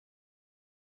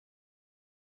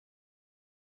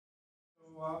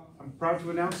I'm proud to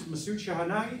announce Masoud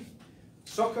Shahanai,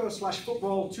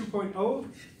 Soccer/Football 2.0.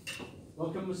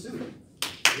 Welcome, Masoud.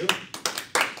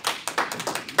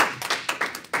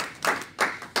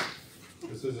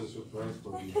 This is a surprise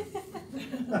for me.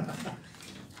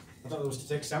 I thought it was to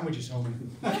take sandwiches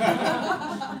home.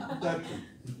 That too.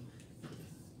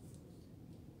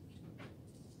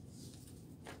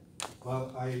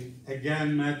 Well, I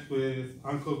again met with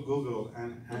Uncle Google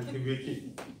and Auntie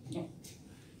Vicky.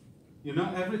 You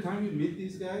know, every time you meet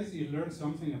these guys, you learn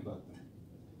something about them.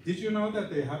 Did you know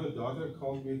that they have a daughter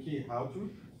called Vicky How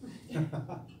to?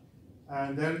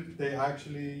 And then they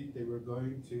were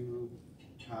going to,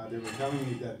 they were telling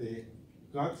me that they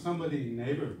got somebody in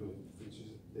neighborhood, which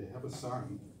is, they have a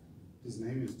son. His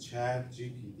name is Chad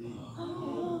GPD,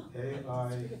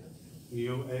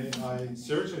 new AI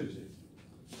search engine.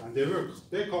 And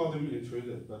they called him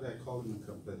intrusive, but I called him a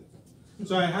competitor.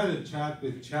 So I had a chat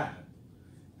with Chad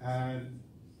and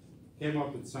came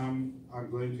up with some.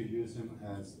 I'm going to use him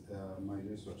as my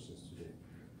resources today.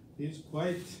 He's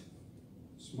quite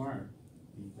smart,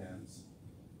 he tends,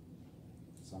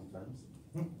 sometimes.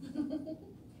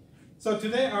 So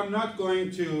today I'm not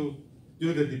going to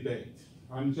do the debate.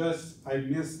 I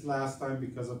missed last time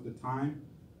because of the time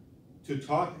to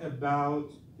talk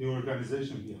about the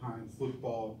organization behind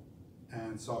football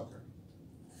and soccer.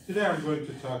 Today I'm going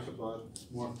to talk about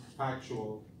more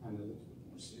factual and a little bit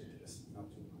more serious, not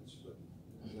too much, but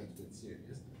a little bit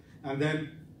serious. And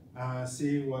then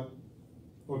see what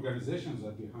organizations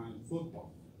are behind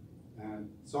football and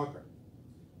soccer.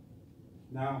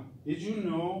 Now, did you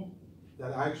know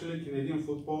that actually Canadian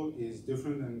football is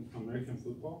different than American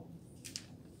football?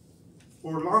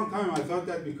 For a long time, I thought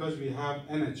that because we have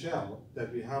NHL,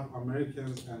 that we have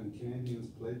Americans and Canadians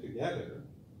play together,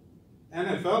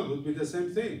 NFL would be the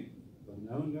same thing. But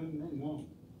no.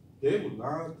 They would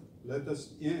not let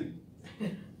us in.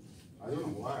 I don't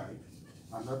know why.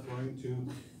 I'm not going to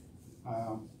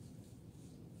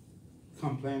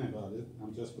complain about it.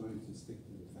 I'm just going to stick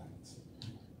to the facts.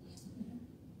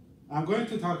 I'm going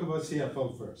to talk about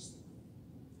CFL first.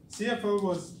 CFL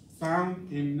was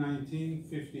found in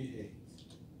 1958.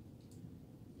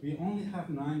 We only have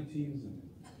 9 teams in it.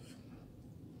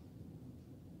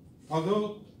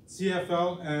 Although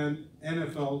CFL and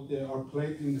NFL, they are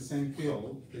played in the same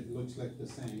field, it looks like the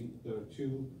same. There are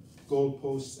 2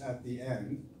 goalposts at the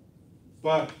end.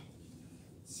 But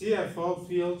CFL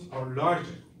fields are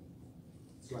larger.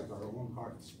 It's like our own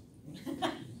hearts.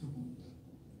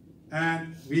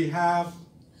 And we have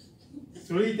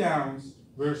 3 downs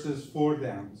versus 4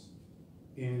 downs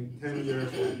in 10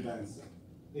 years advance.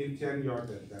 In 10-yard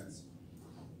advance.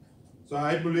 So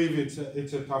I believe it's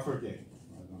a tougher game.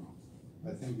 I don't know.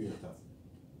 I think we are tough.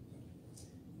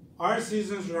 Our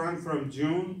seasons run from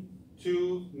June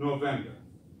to November.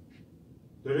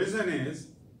 The reason is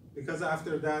because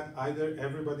after that, either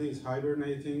everybody is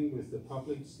hibernating with the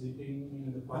public sleeping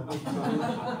in the public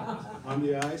on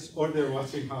the ice, or they're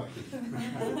watching hockey.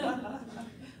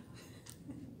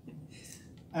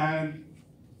 And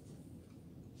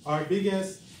our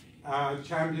biggest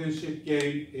championship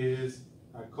game is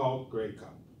called Grey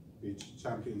Cup, which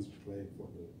champions play for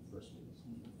the first place.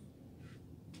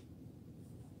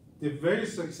 The very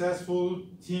successful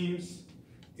teams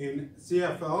in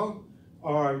CFL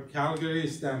are Calgary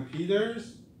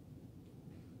Stampeders.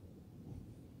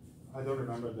 I don't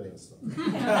remember the stuff.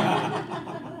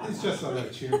 It's just a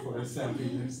cheer for the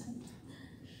Stampeders.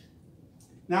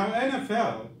 Now,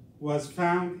 NFL was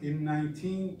found in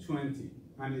 1920.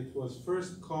 And it was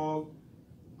first called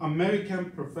American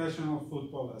Professional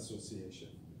Football Association,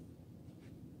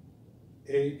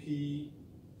 APFA.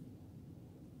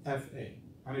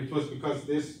 And it was because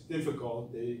this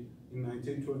difficult, in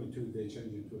 1922, they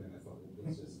changed it to NFL. It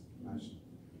was just national.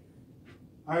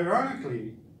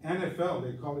 Ironically, NFL,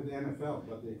 they call it NFL,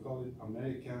 but they call it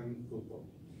American Football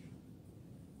League.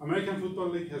 American Football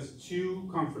League has 2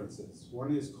 conferences.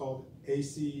 One is called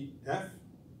AFC,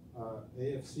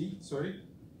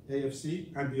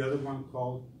 and the other one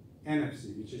called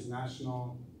NFC, which is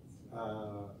National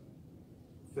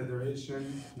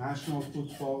Federation, National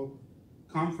Football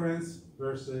Conference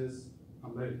versus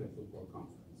American Football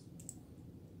Conference.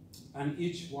 And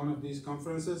each one of these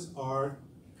conferences are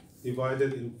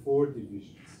divided in 4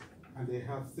 divisions, and they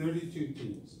have 32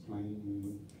 teams playing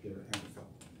in their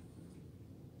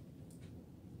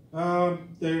NFL.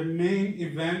 Their main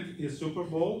event is Super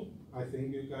Bowl. I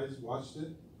think you guys watched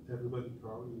it. Everybody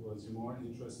probably was more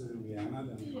interested in Rihanna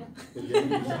than the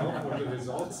game itself or the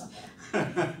results.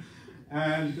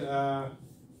 And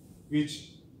which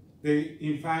they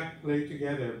in fact play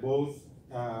together, both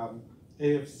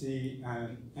AFC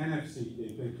and NFC, they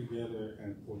play together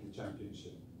and for the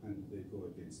championship, and they go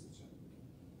against each other.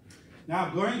 Now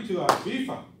going to our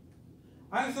FIFA.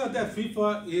 I thought that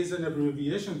FIFA is an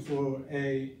abbreviation for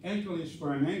an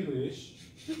English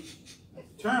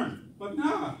term, but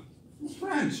no, it's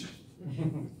French.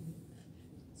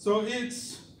 So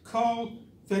it's called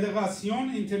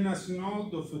Fédération Internationale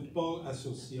de Football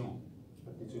Association.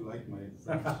 Did you like my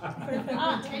French?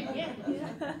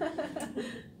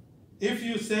 If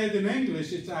you say it in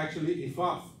English, it's actually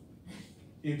IFAF,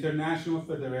 International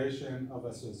Federation of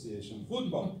Association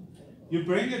Football. You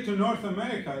bring it to North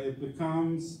America, it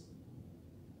becomes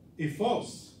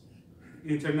IFOS,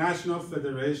 International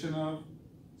Federation of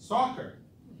Soccer.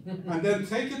 And then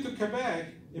take it to Quebec,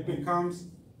 it becomes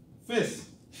FIS,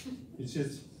 which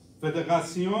is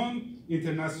Fédération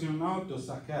Internationale de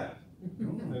Soccer.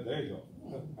 There you go.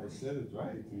 I said it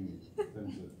right.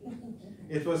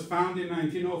 It was founded in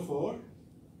 1904,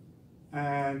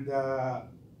 and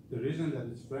the reason that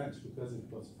it's French because it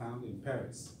was founded in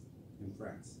Paris, in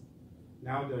France.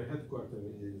 Now their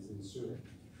headquarters is in Zurich,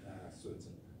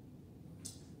 Switzerland.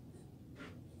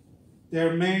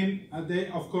 Their main,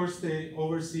 of course, they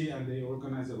oversee and they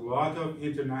organize a lot of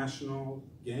international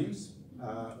games,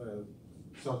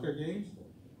 soccer games,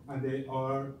 and they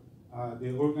are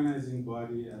the organizing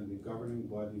body and the governing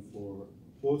body for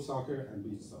both soccer and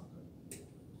beach soccer.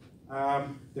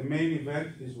 The main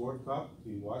event is World Cup.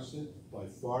 We watched it. By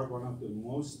far one of the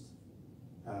most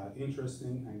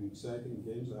interesting and exciting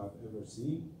games I've ever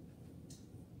seen.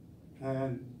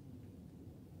 And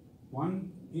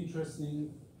one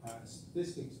interesting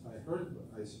statistics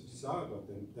I saw about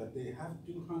them, that they have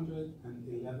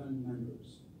 211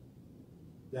 members.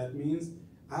 That means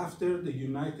after the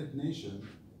United Nations,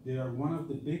 they are one of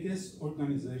the biggest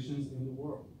organizations in the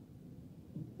world.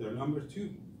 They're number 2.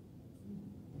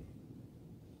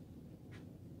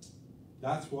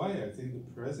 That's why I think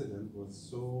the president was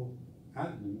so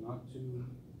adamant not to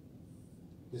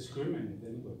discriminate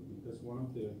anybody, because one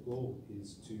of their goals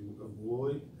is to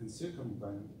avoid and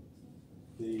circumvent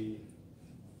the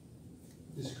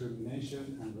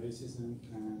discrimination and racism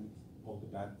and all the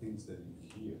bad things that you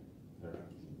hear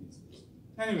around these days.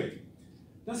 Anyway,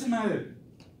 doesn't matter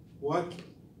what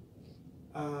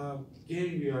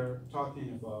game we are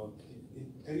talking about,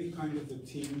 any kind of a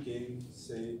team game,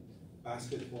 say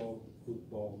basketball,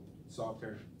 football,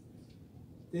 soccer,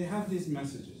 they have these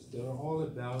messages. They're all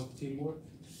about teamwork,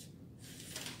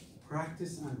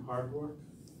 practice and hard work.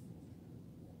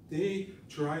 They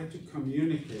try to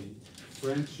communicate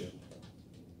friendship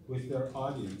with their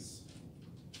audience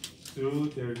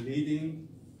through their leading,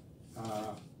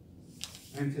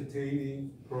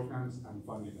 entertaining programs and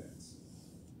fun events.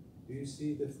 Do you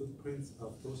see the footprints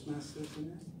of Toastmasters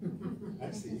in it?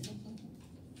 I see.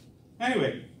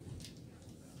 Anyway,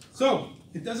 so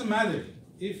it doesn't matter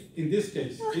if, in this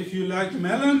case, if you like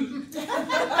melon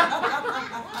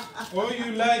or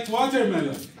you like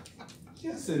watermelon,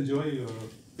 just enjoy your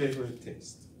favorite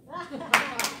taste.